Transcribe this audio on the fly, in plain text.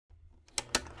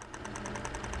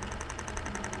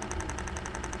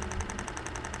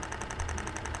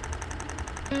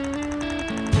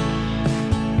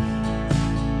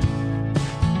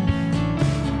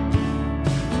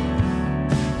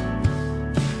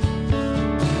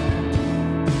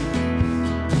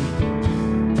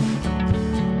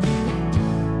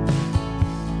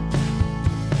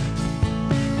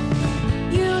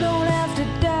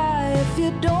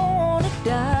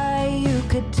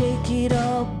Take it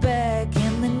all back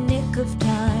in the nick of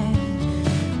time.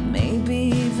 Maybe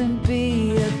even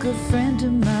be a good friend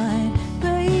of mine.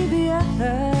 Baby,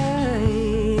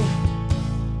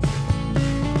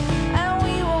 and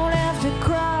we won't have to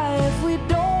cry if we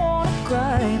don't want to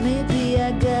cry. Maybe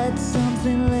I got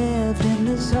something left in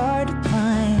this heart of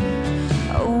mine.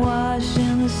 Awash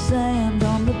in the sand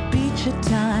on the beach of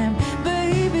time.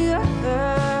 Baby,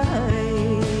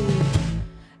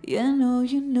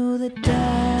 you know that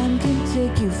time can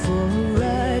take you for a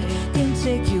ride, can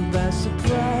take you by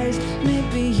surprise.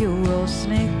 Maybe you're all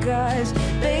snake eyes.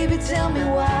 Baby, tell me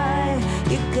why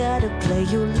you gotta play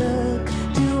your luck.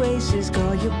 Do aces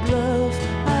call your bluff?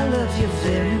 I love you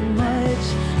very much,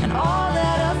 and all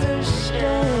that other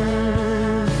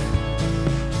stuff.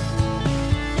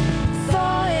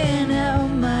 Thawing out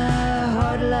my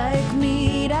heart like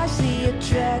meat. I see your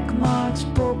track marks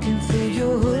poking through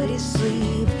your hoodie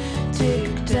sleeve.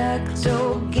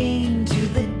 Tic-tac-toe game to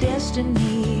the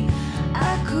destiny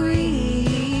I grieve.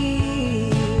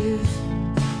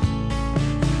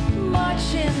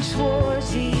 Marching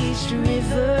towards the East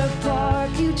River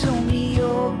Park. You told me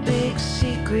your big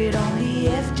secret on the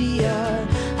FDR.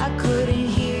 I couldn't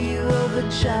hear you over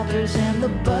choppers and the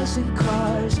buzzing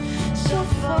cars so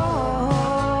far.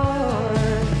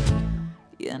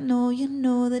 You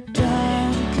know that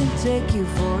time can take you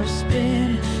for a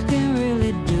spin. Can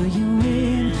really do you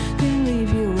in. Can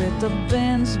leave you with the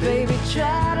bends. Baby,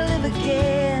 try to live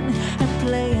again and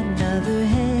play in